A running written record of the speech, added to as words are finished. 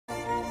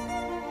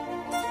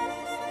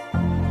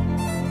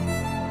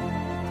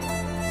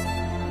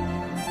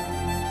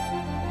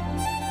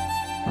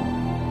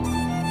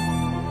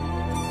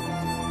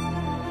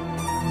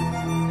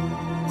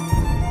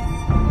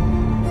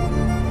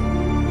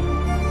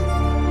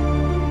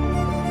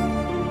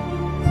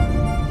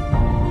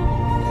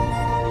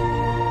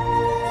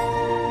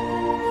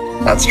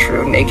That's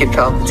true. Naked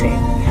Palpatine.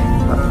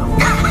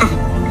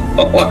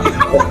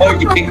 Oh,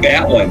 you picked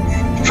that one.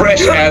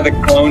 Fresh out of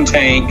the clone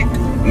tank,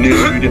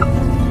 nude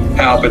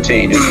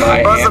Palpatine is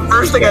my That's the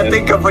first thing I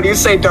think of when you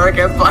say Dark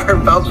Empire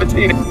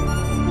Palpatine.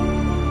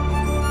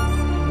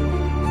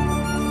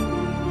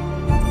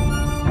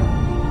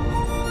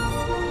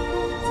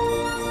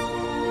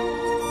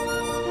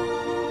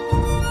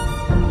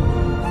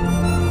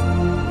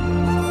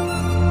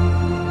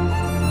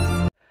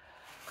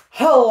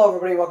 Hello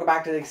everybody, welcome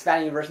back to the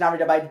Expanding Universe, now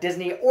read by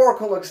Disney or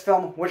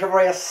Lucasfilm, whichever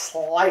way you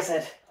slice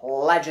it,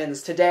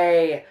 Legends.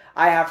 Today,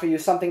 I have for you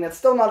something that's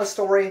still not a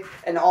story,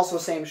 and also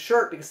same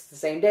shirt, because it's the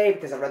same day,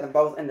 because I read them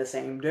both in the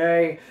same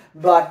day.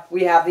 But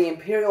we have the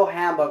Imperial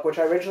Handbook, which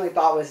I originally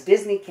thought was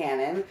Disney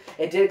canon.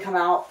 It did come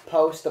out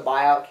post the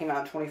buyout, it came out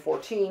in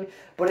 2014,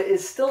 but it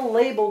is still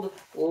labeled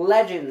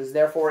Legends,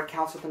 therefore it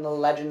counts within the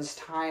Legends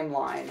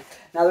timeline.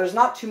 Now there's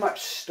not too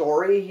much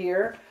story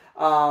here.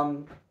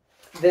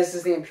 This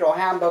is the Imperial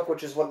Handbook,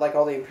 which is what like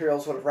all the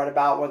Imperials would have read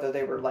about, whether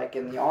they were like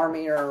in the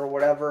army or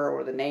whatever,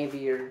 or the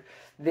navy or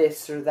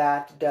this or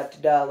that,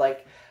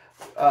 like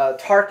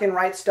Tarkin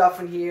writes stuff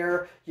in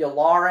here,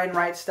 Yularen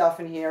writes stuff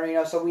in here, you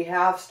know, so we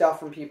have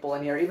stuff from people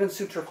in here. Even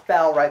Sutra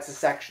Fell writes a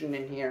section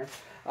in here.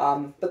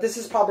 But this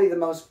is probably the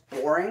most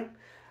boring.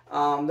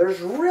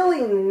 There's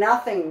really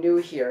nothing new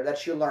here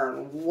that you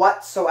learn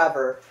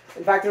whatsoever.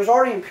 In fact, there's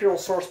already Imperial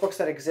source books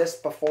that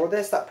exist before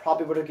this that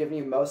probably would have given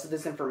you most of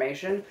this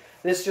information.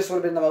 This just would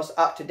have been the most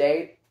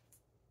up-to-date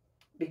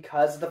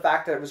because of the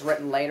fact that it was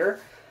written later.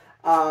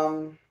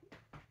 But,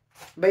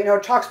 you know,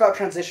 it talks about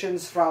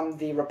transitions from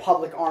the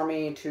Republic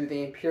Army to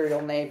the Imperial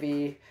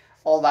Navy,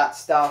 all that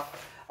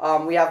stuff.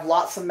 We have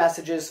lots of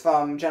messages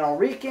from General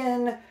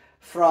Riken,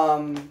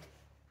 from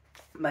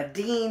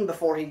Medine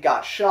before he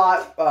got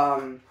shot,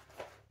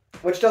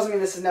 which doesn't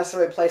mean this is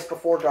necessarily placed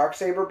before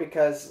Darksaber,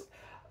 because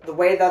the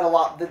way that a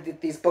lot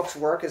of these books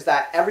work is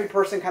that every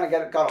person kind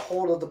of got a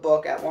hold of the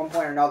book at one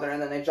point or another,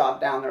 and then they jot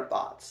down their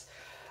thoughts.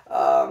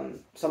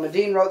 So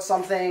Medine wrote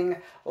something.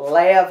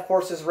 Leia, of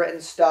course, has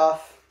written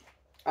stuff.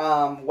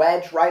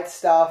 Wedge writes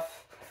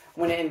stuff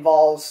when it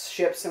involves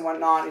ships and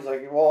whatnot. He's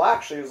like, well,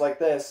 actually, it was like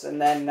this. And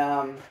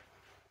then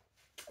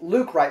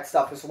Luke writes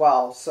stuff as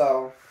well.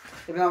 So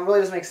even though it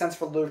really doesn't make sense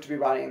for Luke to be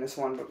writing in this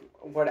one, but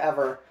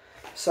whatever.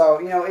 So,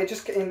 you know, it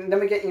just, and then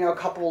we get, you know, a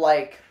couple,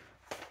 like,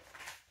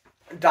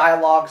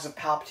 dialogues of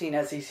Palpatine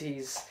as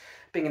he's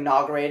being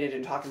inaugurated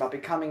and talking about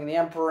becoming the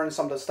Emperor and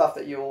some of the stuff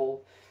that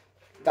will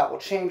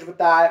change with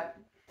that.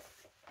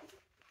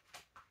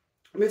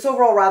 I mean, it's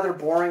overall rather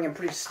boring and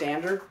pretty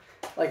standard.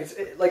 Like,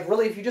 like,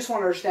 really, if you just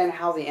want to understand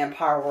how the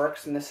Empire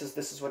works, and this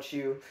is what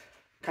you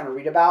kind of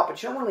read about,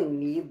 but you don't really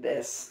need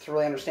this to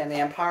really understand the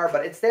Empire,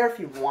 but it's there if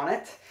you want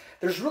it.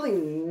 There's really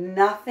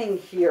nothing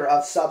here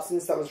of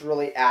substance that was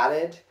really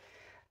added.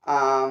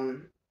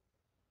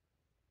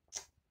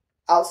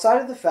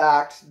 Outside of the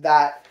fact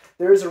that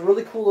there's a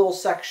really cool little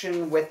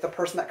section with the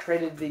person that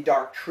created the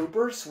Dark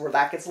Troopers, where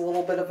that gets a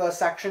little bit of a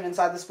section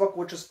inside this book,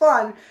 which is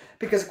fun,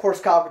 because of course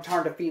Kyle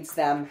Katarn defeats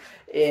them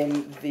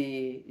in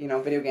the, you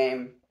know, video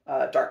game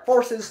Dark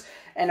Forces.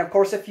 And of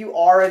course, if you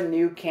are a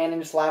new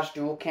canon /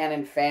 dual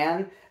canon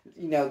fan,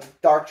 you know,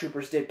 Dark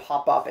Troopers did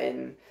pop up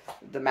in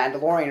The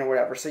Mandalorian or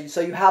whatever, so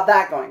you have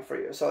that going for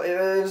you. So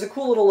it was a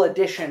cool little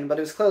addition, but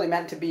it was clearly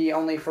meant to be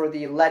only for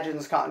the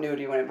Legends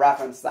continuity when it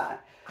referenced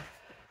that.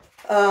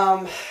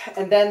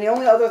 And then the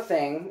only other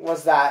thing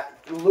was that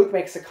Luke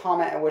makes a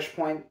comment at which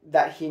point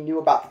that he knew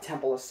about the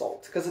Temple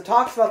Assault, because it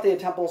talks about the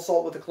Temple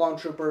Assault with the clone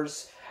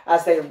troopers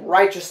as they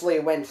righteously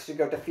went to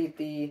go defeat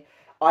the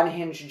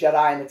unhinged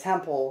Jedi in the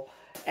Temple.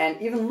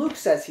 And even Luke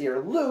says here,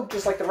 Luke,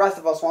 just like the rest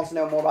of us, wants to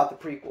know more about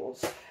the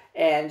prequels.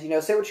 And, you know,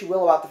 say what you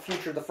will about the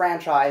future of the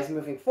franchise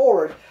moving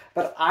forward,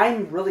 but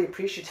I'm really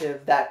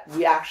appreciative that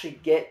we actually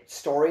get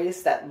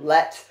stories that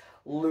let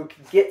Luke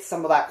get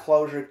some of that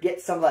closure,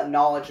 get some of that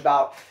knowledge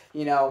about,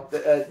 you know,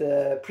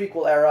 the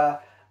prequel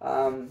era,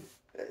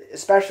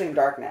 especially in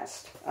Dark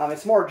Nest.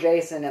 It's more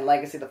Jason and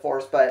Legacy of the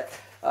Force, but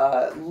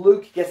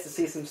Luke gets to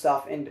see some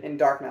stuff in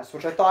Dark Nest,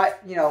 which I thought,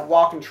 you know,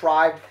 while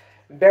contrived,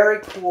 very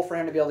cool for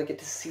him to be able to get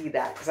to see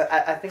that, because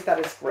I think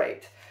that is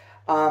great.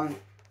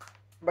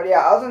 But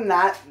yeah, other than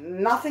that,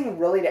 nothing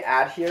really to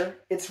add here.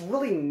 It's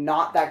really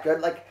not that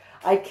good. Like,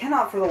 I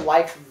cannot for the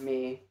life of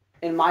me,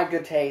 in my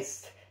good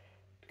taste,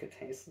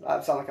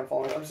 I sound like I'm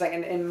following. I'm just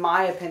saying, in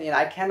my opinion,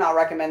 I cannot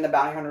recommend the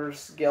Bounty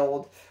Hunters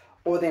Guild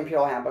or the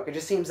Imperial Handbook. It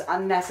just seems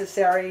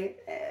unnecessary.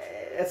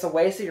 It's a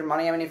waste of your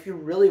money. I mean, if you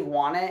really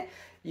want it,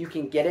 you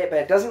can get it, but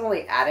it doesn't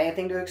really add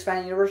anything to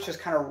Expanding Universe.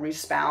 Just kind of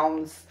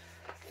respawns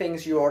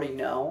things you already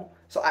know.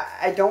 So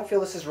I don't feel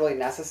this is really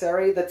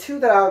necessary. The two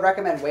that I would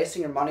recommend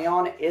wasting your money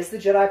on is the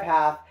Jedi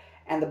Path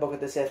and the Book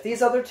of the Sith.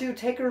 These other two,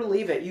 take it or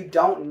leave it. You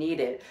don't need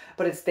it,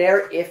 but it's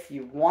there if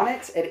you want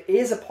it. It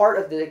is a part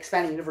of the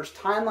Expanding Universe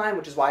timeline,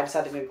 which is why I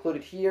decided to include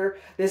it here.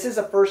 This is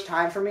a first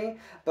time for me,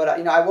 but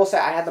you know, I will say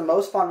I had the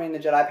most fun reading the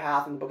Jedi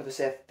Path and the Book of the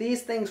Sith.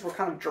 These things were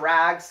kind of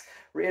drags,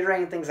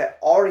 reiterating things I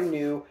already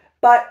knew,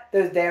 but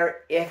they're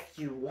there if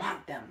you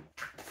want them.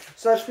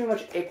 So that's pretty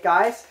much it,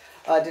 guys.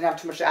 Didn't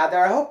have too much to add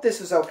there. I hope this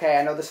was okay.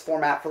 I know this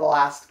format for the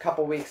last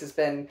couple weeks has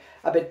been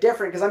a bit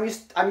different because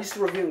I'm used to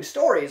reviewing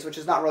stories, which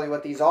is not really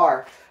what these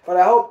are. But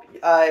I hope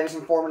it was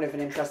informative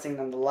and interesting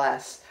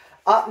nonetheless.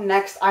 Up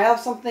next, I have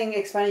something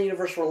Expanded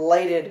Universe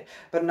related,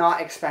 but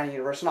not Expanded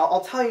Universe. And I'll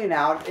tell you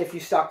now, if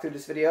you stuck through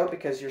this video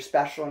because you're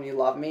special and you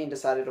love me and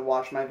decided to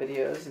watch my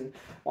videos and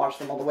watch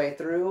them all the way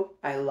through,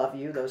 I love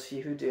you, those of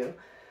you who do.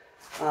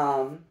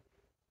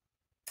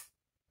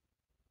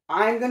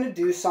 I'm going to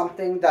do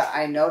something that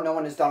I know no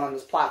one has done on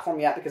this platform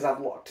yet because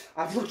I've looked.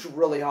 I've looked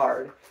really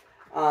hard.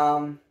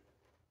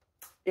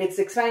 It's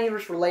Expanded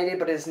Universe related,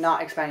 but it's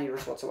not Expanded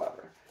Universe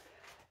whatsoever.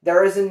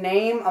 There is a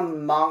name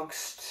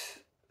amongst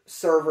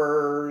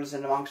servers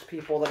and amongst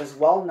people that is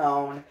well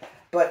known,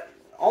 but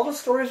all the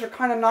stories are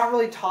kind of not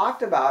really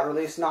talked about, or at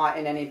least not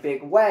in any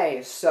big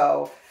way.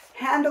 So,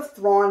 Hand of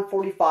Thrawn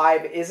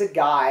 45 is a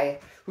guy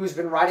who's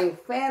been writing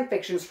fan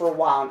fictions for a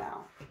while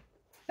now.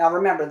 Now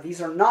remember,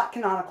 these are not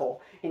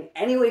canonical in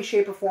any way,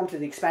 shape, or form to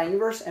the Expanded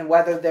Universe, and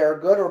whether they're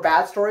good or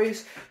bad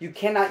stories, you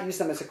cannot use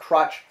them as a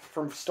crutch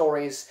from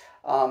stories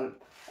in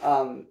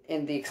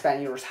the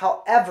Expanded Universe.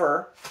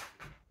 However,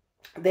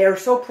 they are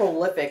so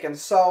prolific and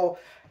so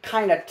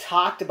kind of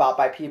talked about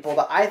by people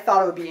that I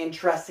thought it would be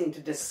interesting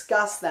to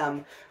discuss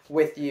them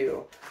with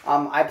you.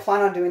 I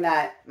plan on doing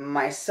that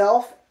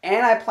myself,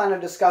 and I plan on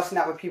discussing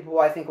that with people who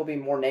I think will be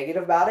more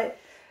negative about it.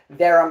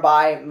 There I'm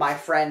by my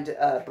friend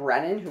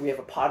Brennan, who we have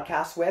a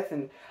podcast with,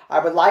 and I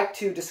would like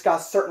to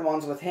discuss certain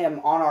ones with him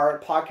on our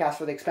podcast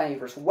for the Expanded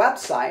Universe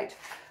website.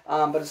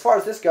 But as far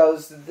as this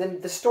goes,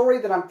 the story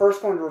that I'm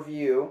first going to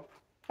review,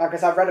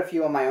 because I've read a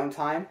few on my own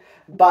time,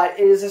 but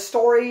it is a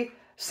story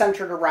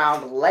centered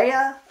around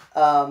Leia,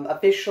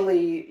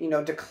 officially,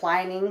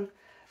 declining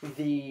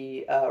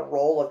the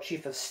role of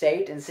Chief of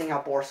State and seeing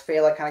how Boris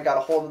Fela kind of got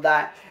a hold of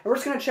that. And we're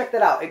just going to check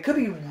that out. It could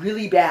be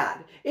really bad.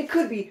 It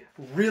could be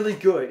really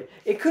good.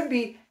 It could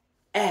be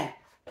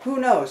who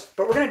knows?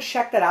 But we're going to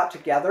check that out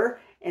together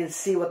and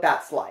see what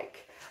that's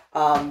like.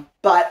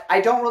 But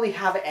I don't really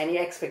have any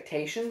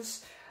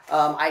expectations.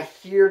 I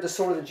hear the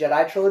Sword of the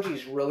Jedi trilogy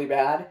is really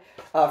bad.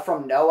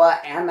 From Noah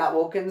and Matt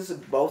Wilkins,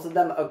 both of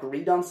them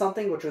agreed on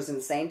something, which was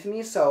insane to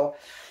me. So,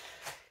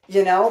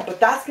 but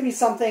that's going to be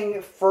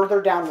something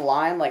further down the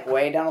line, like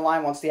way down the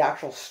line once the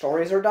actual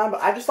stories are done.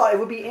 But I just thought it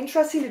would be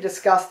interesting to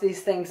discuss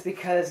these things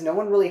because no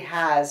one really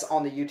has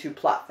on the YouTube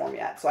platform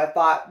yet. So I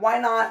thought, why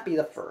not be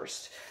the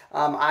first?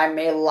 I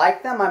may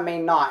like them, I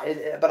may not.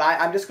 But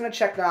I'm just going to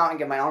check them out and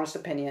give my honest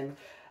opinion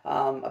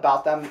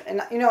about them.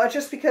 And, it's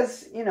just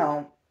because,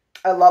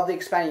 I love the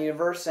Expanded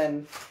Universe,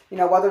 and,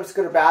 whether it's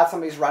good or bad,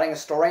 somebody's writing a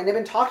story, and they've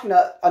been talking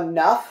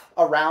enough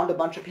around a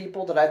bunch of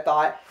people that I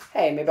thought,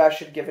 hey, maybe I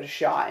should give it a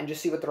shot and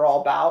just see what they're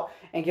all about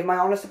and give my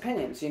honest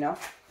opinions,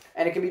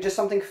 And it can be just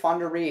something fun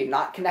to read,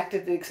 not connected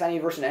to the Expanded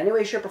Universe in any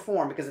way, shape, or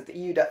form, because if the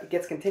EU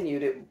gets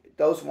continued,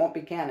 those won't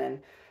be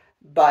canon.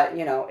 But,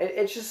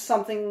 it's just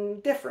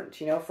something different,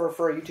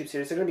 for a YouTube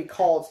series. They're going to be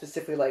called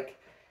specifically, like,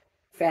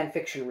 fan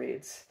fiction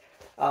reads.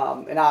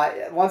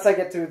 And once I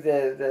get through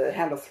the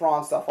Hand of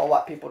Thrawn stuff, I'll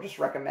let people just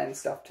recommend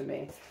stuff to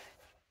me.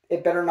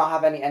 It better not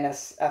have any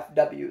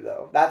NSFW,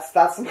 though.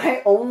 That's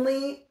my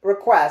only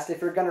request.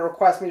 If you're going to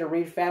request me to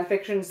read fan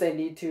fictions, they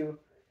need to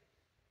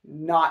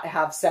not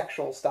have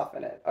sexual stuff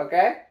in it,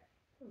 okay?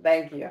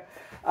 Thank you.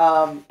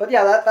 But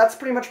yeah, that's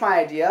pretty much my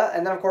idea.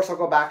 And then, of course, I'll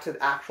go back to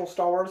the actual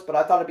Star Wars, but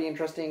I thought it'd be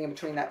interesting in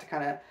between that to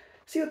kind of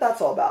see what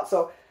that's all about.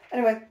 So,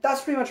 anyway,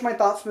 that's pretty much my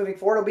thoughts moving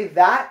forward. It'll be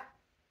that,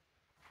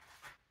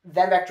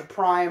 then Vector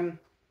Prime,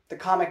 the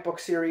comic book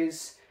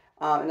series,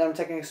 and then I'm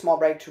taking a small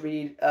break to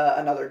read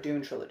another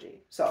Dune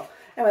trilogy. So,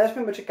 anyway, that's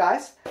pretty much it,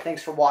 guys.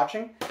 Thanks for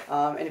watching.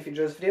 And if you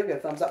enjoyed this video, give it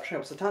a thumbs up,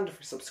 show us a ton, don't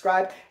forget to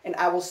subscribe, and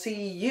I will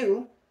see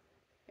you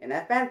in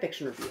that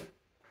fanfiction review.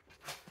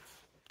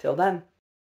 Till then.